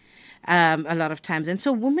 a lot of times. And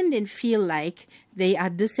so women then feel like they are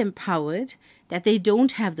disempowered, that they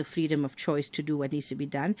don't have the freedom of choice to do what needs to be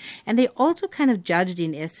done. And they also kind of judged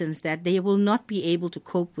in essence that they will not be able to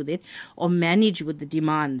cope with it or manage with the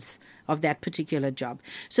demands of that particular job.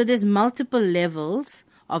 So there's multiple levels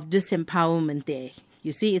of disempowerment there.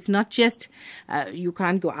 You see, it's not just you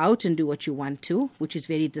can't go out and do what you want to, which is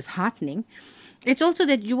very disheartening. It's also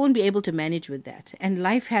that you won't be able to manage with that. And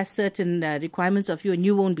life has certain requirements of you, and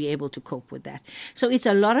you won't be able to cope with that. So it's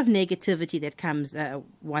a lot of negativity that comes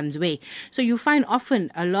one's way. So you find often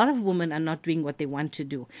a lot of women are not doing what they want to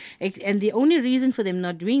do. And the only reason for them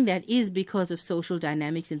not doing that is because of social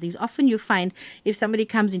dynamics and things. Often you find if somebody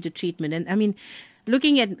comes into treatment, and I mean,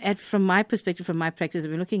 looking at from my perspective, from my practice, I've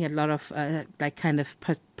been looking at a lot of like kind of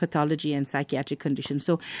pathology and psychiatric conditions.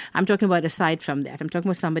 So I'm talking about aside from that. I'm talking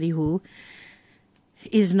about somebody who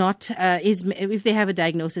is not, if they have a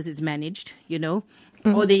diagnosis, it's managed,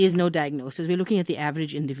 or there is no diagnosis. We're looking at the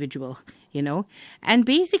average individual, and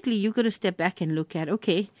basically you got to step back and look at,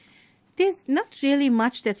 okay, there's not really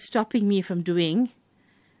much that's stopping me from doing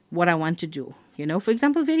what I want to do. For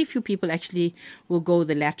example, very few people actually will go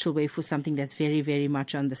the lateral way for something that's very, very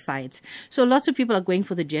much on the sides. So lots of people are going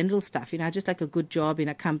for the general stuff, just like a good job in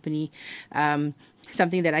a company,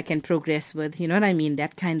 something that I can progress with, you know what I mean?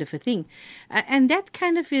 That kind of a thing. And that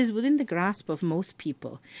kind of is within the grasp of most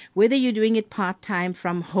people. Whether you're doing it part-time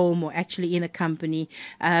from home or actually in a company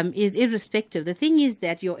is irrespective. The thing is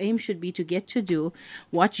that your aim should be to get to do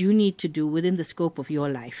what you need to do within the scope of your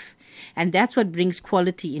life. And that's what brings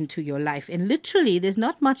quality into your life. And literally, there's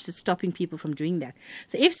not much that's stopping people from doing that.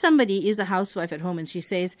 So if somebody is a housewife at home and she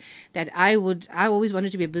says that I always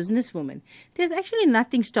wanted to be a businesswoman, there's actually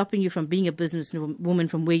nothing stopping you from being a businesswoman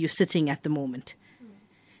from where you're sitting at the moment.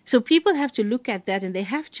 So people have to look at that, and they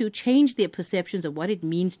have to change their perceptions of what it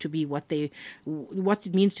means to be what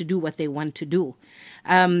it means to do what they want to do.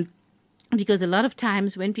 Because a lot of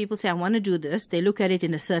times when people say, I want to do this, they look at it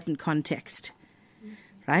in a certain context.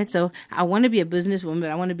 Right? So I want to be a businesswoman,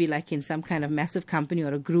 but I want to be like in some kind of massive company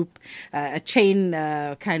or a group, a chain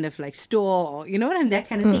kind of like store, or that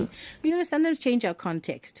kind of thing. We're going to sometimes change our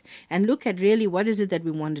context and look at really what is it that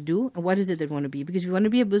we want to do and what is it that we want to be. Because if you want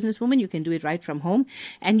to be a businesswoman, you can do it right from home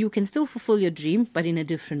and you can still fulfill your dream, but in a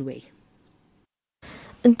different way.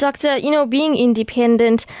 Doctor, being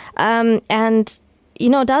independent and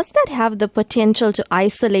does that have the potential to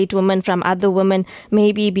isolate women from other women,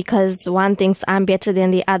 maybe because one thinks I'm better than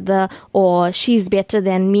the other or she's better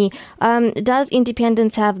than me? Does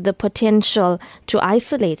independence have the potential to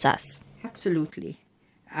isolate us? Absolutely.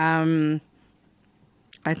 I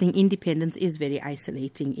think independence is very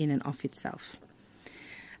isolating in and of itself.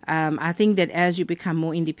 I think that as you become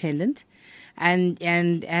more independent and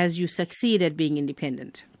as you succeed at being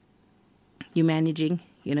independent, you're managing,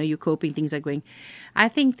 you're coping, things are going. I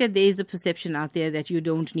think that there is a perception out there that you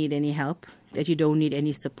don't need any help, that you don't need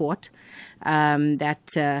any support,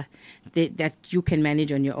 that you can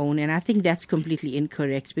manage on your own. And I think that's completely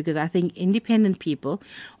incorrect, because I think independent people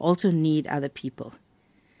also need other people.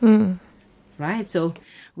 Right? So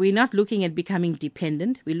we're not looking at becoming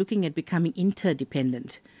dependent. We're looking at becoming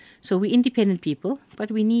interdependent. So we're independent people,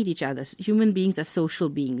 but we need each other. Human beings are social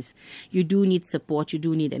beings. You do need support. You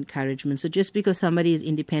do need encouragement. So just because somebody is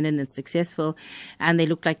independent and successful and they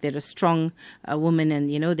look like they're a strong woman and,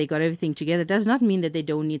 they got everything together, does not mean that they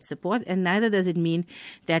don't need support. And neither does it mean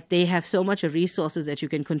that they have so much of resources that you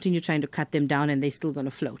can continue trying to cut them down and they're still going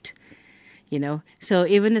to float. So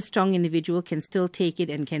even a strong individual can still take it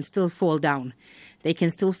and can still fall down. They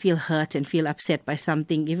can still feel hurt and feel upset by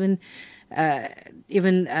something, even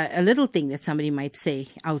a little thing that somebody might say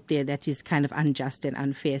out there that is kind of unjust and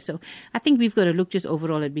unfair. So I think we've got to look just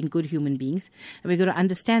overall at being good human beings. And we've got to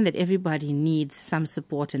understand that everybody needs some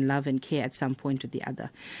support and love and care at some point or the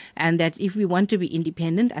other. And that if we want to be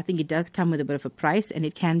independent, I think it does come with a bit of a price, and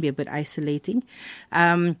it can be a bit isolating.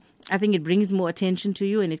 I think it brings more attention to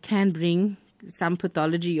you, and it can bring some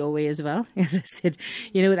pathology your way as well, as I said,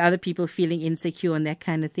 with other people feeling insecure and that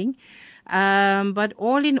kind of thing. But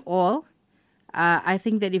all in all, I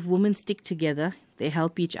think that if women stick together, they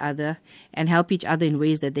help each other and help each other in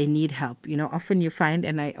ways that they need help. Often you find,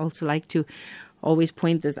 and I also like to always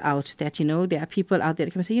point this out, that, there are people out there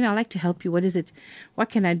that come and say, I'd like to help you. What is it? What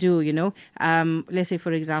can I do? Let's say,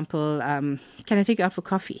 for example, can I take you out for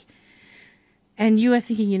coffee? And you are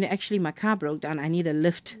thinking, actually my car broke down. I need a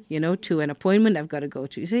lift, to an appointment I've got to go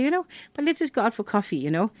to. You say, but let's just go out for coffee,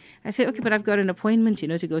 I said, okay, but I've got an appointment,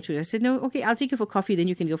 to go to. I said, no, okay, I'll take you for coffee, then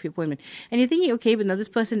you can go for your appointment. And you're thinking, okay, but now this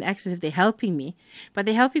person acts as if they're helping me, but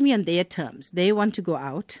they're helping me on their terms. They want to go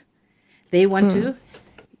out. They want to,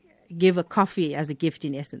 give a coffee as a gift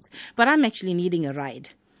in essence, but I'm actually needing a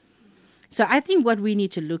ride. So I think what we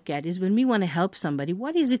need to look at is when we want to help somebody,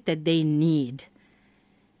 what is it that they need?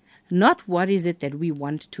 Not what is it that we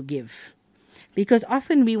want to give. Because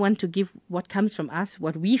often we want to give what comes from us,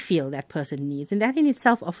 what we feel that person needs. And that in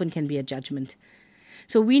itself often can be a judgment.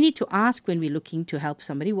 So we need to ask when we're looking to help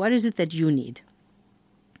somebody, what is it that you need?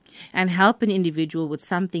 And help an individual with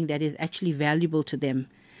something that is actually valuable to them,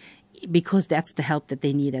 because that's the help that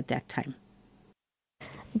they need at that time.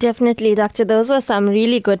 Definitely, Doctor. Those were some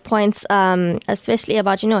really good points, especially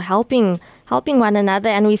about, helping one another.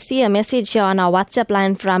 And we see a message here on our WhatsApp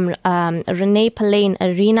line from Renee Pillane,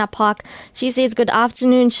 Arena Park. She says, "Good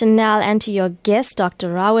afternoon, Shanell, and to your guest,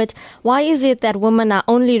 Dr. Rawat. Why is it that women are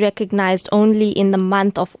only recognized only in the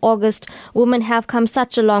month of August? Women have come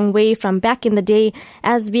such a long way from back in the day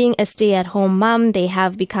as being a stay-at-home mom. They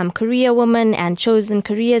have become career women and chosen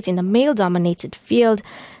careers in a male-dominated field.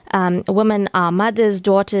 Women are mothers,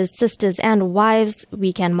 daughters, sisters, and wives.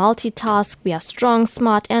 We can multitask. We are strong,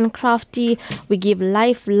 smart, and crafty. We give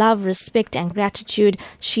life, love, respect, and gratitude.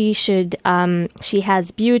 She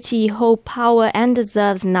has beauty, hope, power, and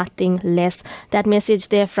deserves nothing less." That message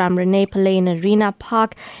there from Renee Pillane, Arena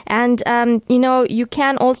Park. And, you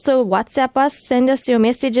can also WhatsApp us. Send us your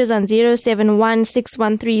messages on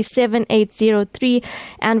 071-613-7803.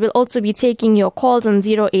 And we'll also be taking your calls on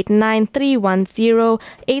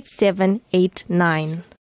 089-310-8789.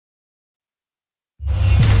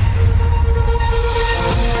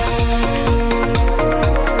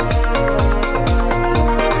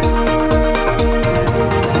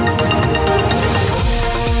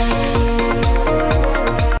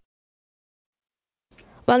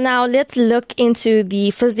 Well, now let's look into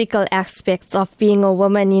the physical aspects of being a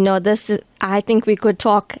woman. I think we could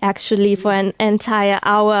talk actually for an entire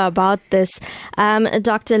hour about this.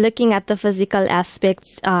 Doctor, looking at the physical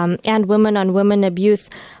aspects and women on women abuse,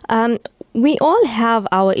 we all have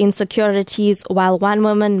our insecurities. While one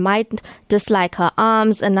woman might dislike her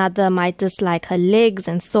arms, another might dislike her legs,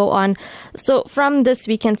 and so on. So from this,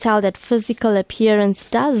 we can tell that physical appearance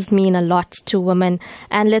does mean a lot to women.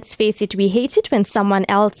 And let's face it, we hate it when someone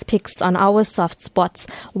else picks on our soft spots.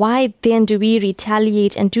 Why then do we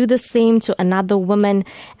retaliate and do the same to another woman?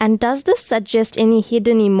 And does this suggest any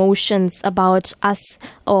hidden emotions about us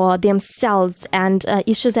or themselves and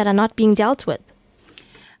issues that are not being dealt with?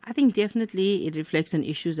 I think definitely it reflects on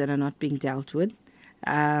issues that are not being dealt with.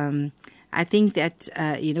 I think that,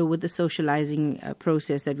 with the socializing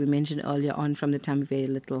process that we mentioned earlier on from the time we're very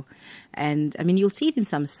little. And, you'll see it in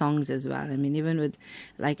some songs as well. Even with,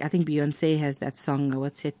 I think Beyonce has that song,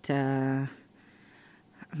 what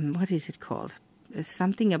is it called? There's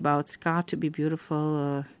something about scar to be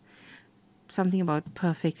beautiful, something about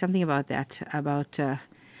perfect, something about that, about...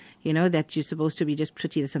 that you're supposed to be just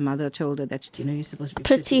pretty. As a mother told her that, you're supposed to be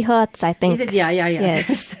pretty hurts, I think. Is it? Yeah.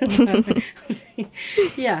 Yes.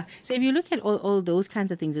 Yeah. So if you look at all those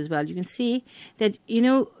kinds of things as well, you can see that,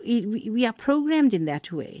 we are programmed in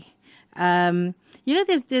that way.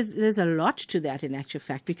 There's a lot to that in actual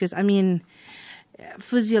fact, because,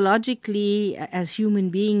 physiologically, as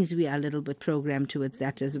human beings, we are a little bit programmed towards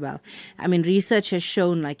that as well. Research has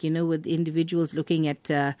shown, with individuals looking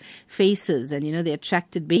at faces, and, they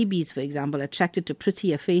attracted babies, for example, attracted to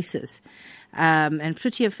prettier faces. And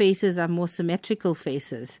prettier faces are more symmetrical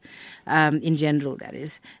faces, in general, that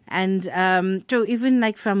is. And so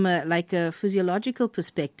even from a physiological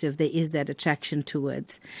perspective, there is that attraction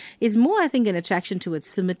towards. It's more, I think, an attraction towards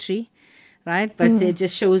symmetry. Right? But it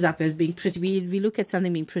just shows up as being pretty. We look at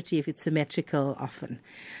something being pretty if it's symmetrical often.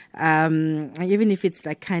 Even if it's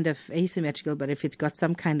kind of asymmetrical, but if it's got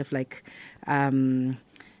some kind of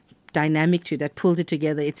dynamic to it that pulls it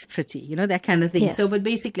together, it's pretty, that kind of thing. Yes. So, but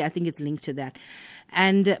basically I think it's linked to that.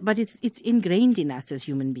 And, but it's ingrained in us as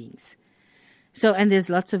human beings. So, and there's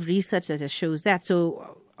lots of research that shows that.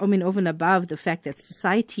 So, over and above the fact that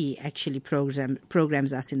society actually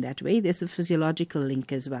programs us in that way, there's a physiological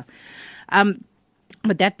link as well.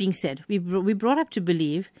 But that being said, we brought up to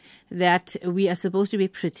believe that we are supposed to be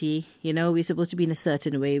pretty, we're supposed to be in a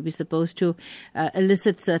certain way. We're supposed to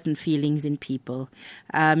elicit certain feelings in people.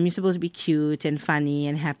 You're supposed to be cute and funny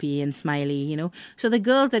and happy and smiley, So the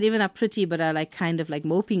girls that even are pretty but are kind of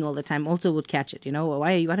moping all the time also would catch it,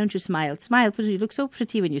 Why don't you smile? Smile, you look so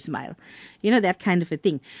pretty when you smile. That kind of a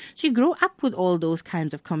thing. So you grow up with all those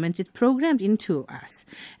kinds of comments. It's programmed into us.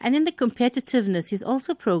 And then the competitiveness is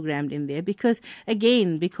also programmed in there because,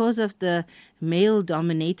 again, because of the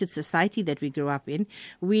male-dominated society that we grow up in,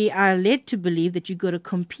 we are led to believe that you got to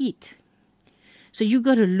compete. So you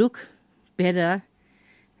got to look better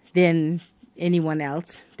than anyone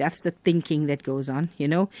else. That's the thinking that goes on.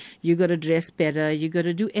 You got to dress better. You got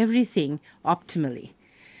to do everything optimally.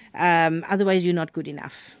 Otherwise, you're not good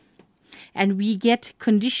enough. And we get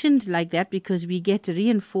conditioned like that because we get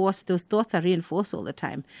reinforced. Those thoughts are reinforced all the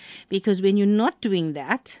time. Because when you're not doing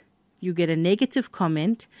that, you get a negative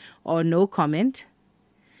comment or no comment,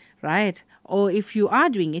 right? Or if you are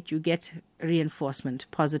doing it, you get reinforcement,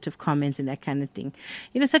 positive comments and that kind of thing.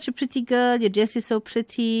 Such a pretty girl, your dress is so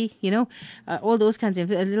pretty, all those kinds of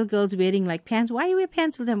little girls wearing like pants. Why you wear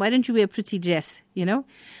pants all the time? Why don't you wear a pretty dress?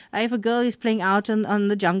 If a girl is playing out on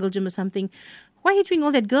the jungle gym or something, why are you doing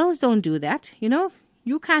all that? Girls don't do that,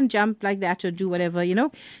 You can't jump like that or do whatever,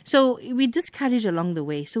 So we discourage along the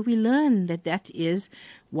way. So we learn that is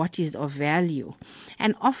what is of value.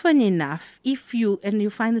 And often enough, and you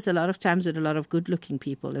find this a lot of times with a lot of good-looking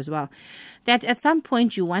people as well, that at some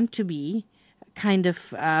point you want to be kind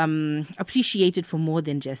of appreciated for more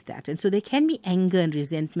than just that. And so there can be anger and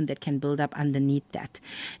resentment that can build up underneath that,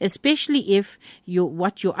 especially if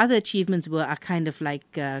what your other achievements were are kind of like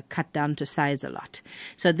cut down to size a lot.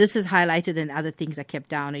 So this is highlighted and other things are kept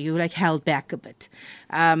down, or you like held back a bit.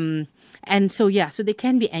 And so there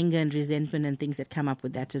can be anger and resentment and things that come up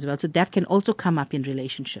with that as well. So that can also come up in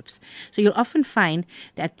relationships. So you'll often find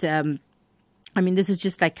that, this is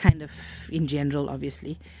just like kind of in general,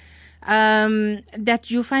 obviously, that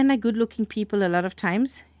you find like good-looking people a lot of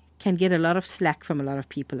times can get a lot of slack from a lot of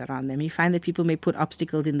people around them. You find that people may put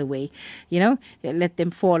obstacles in the way, let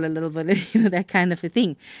them fall a little bit, that kind of a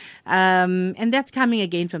thing. And that's coming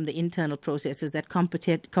again from the internal processes, that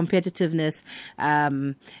competitiveness,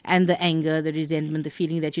 and the anger, the resentment, the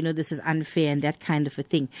feeling that, this is unfair and that kind of a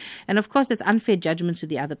thing. And of course, it's unfair judgments to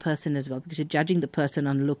the other person as well, because you're judging the person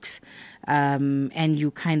on looks, and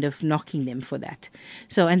you kind of knocking them for that.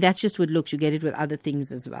 So, and that's just with looks. You get it with other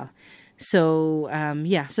things as well. So,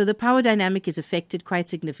 so the power dynamic is affected quite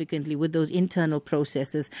significantly with those internal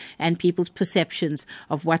processes and people's perceptions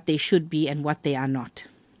of what they should be and what they are not.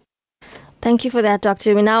 Thank you for that,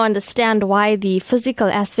 Doctor. We now understand why the physical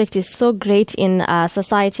aspect is so great in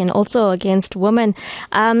society and also against women.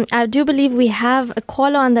 I do believe we have a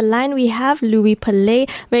caller on the line. We have Louis Pillay.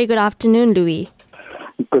 Very good afternoon, Louis.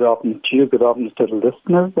 Good afternoon to you, good afternoon to the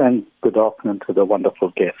listeners, and good afternoon to the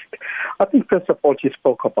wonderful guest. I think, first of all, you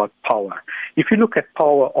spoke about power. If you look at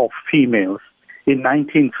power of females, in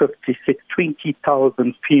 1956,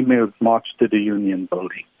 20,000 females marched to the Union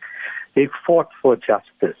Building. They fought for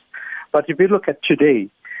justice. But if you look at today,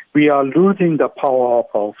 we are losing the power of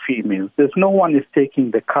our females. There's no one is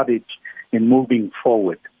taking the courage in moving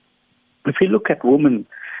forward. If you look at women,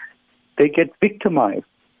 they get victimized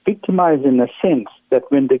in a sense that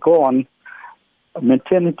when they go on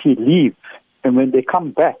maternity leave and when they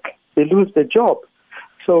come back, they lose their job.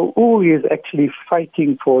 So who is actually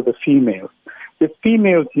fighting for the females? The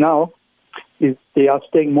females now, they are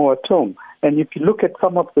staying more at home. And if you look at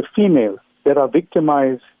some of the females that are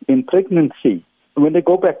victimized in pregnancy, when they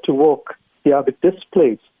go back to work, they are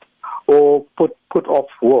displaced or put off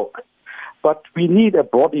work. But we need a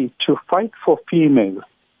body to fight for females.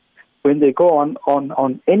 When they go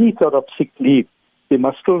on any sort of sick leave, they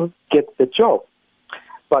must still get the job.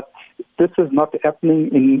 But this is not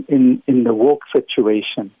happening in the work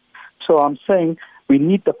situation. So I'm saying we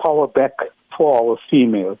need the power back for our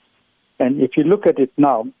females. And if you look at it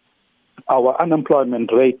now, our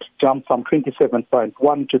unemployment rate jumped from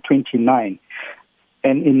 27.1 to 29.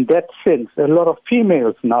 And in that sense, a lot of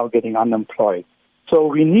females now getting unemployed. So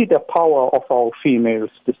we need the power of our females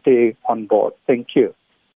to stay on board. Thank you.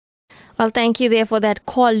 Well, thank you there for that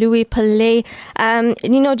call, Louis Pillay.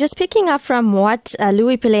 Just picking up from what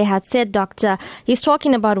Louis Pillay had said, Doctor, he's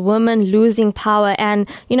talking about women losing power. And,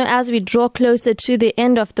 as we draw closer to the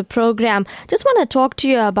end of the program, just want to talk to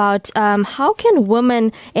you about how can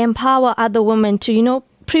women empower other women to,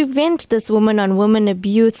 prevent this woman-on-woman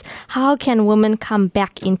abuse? How can women come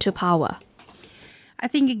back into power? I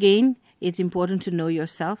think, again, it's important to know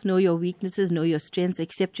yourself, know your weaknesses, know your strengths,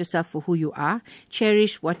 accept yourself for who you are,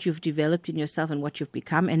 cherish what you've developed in yourself and what you've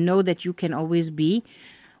become, and know that you can always be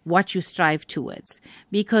what you strive towards,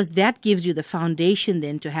 because that gives you the foundation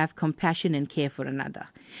then to have compassion and care for another.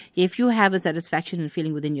 If you have a satisfaction and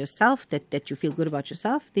feeling within yourself that you feel good about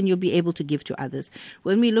yourself, then you'll be able to give to others.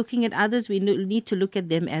 When we're looking at others, we need to look at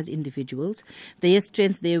them as individuals, their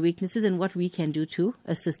strengths, their weaknesses, and what we can do to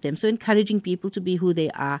assist them. So encouraging people to be who they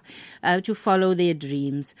are, to follow their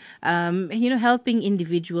dreams, helping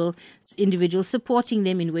individuals, supporting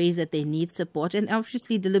them in ways that they need support, and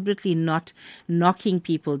obviously deliberately not knocking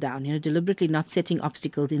people down, deliberately not setting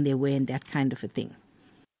obstacles in their way and that kind of a thing.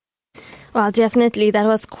 Well, definitely. That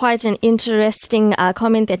was quite an interesting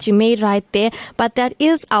comment that you made right there. But that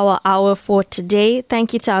is our hour for today.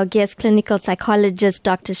 Thank you to our guest, clinical psychologist,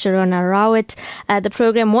 Dr. Sharona Rawat. The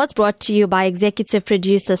program was brought to you by executive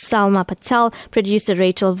producer Salma Patel, producer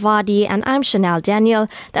Rachel Vadi, and I'm Shanell Daniel.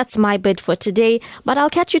 That's my bid for today. But I'll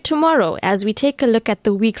catch you tomorrow as we take a look at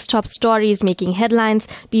the week's top stories making headlines.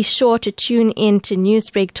 Be sure to tune in to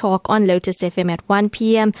Newsbreak Talk on Lotus FM at 1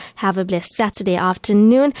 p.m. Have a blessed Saturday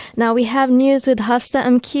afternoon. Now we have news with Hafsa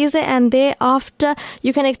Mkhize, and thereafter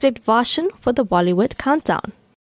you can expect Varshan for the Bollywood Countdown.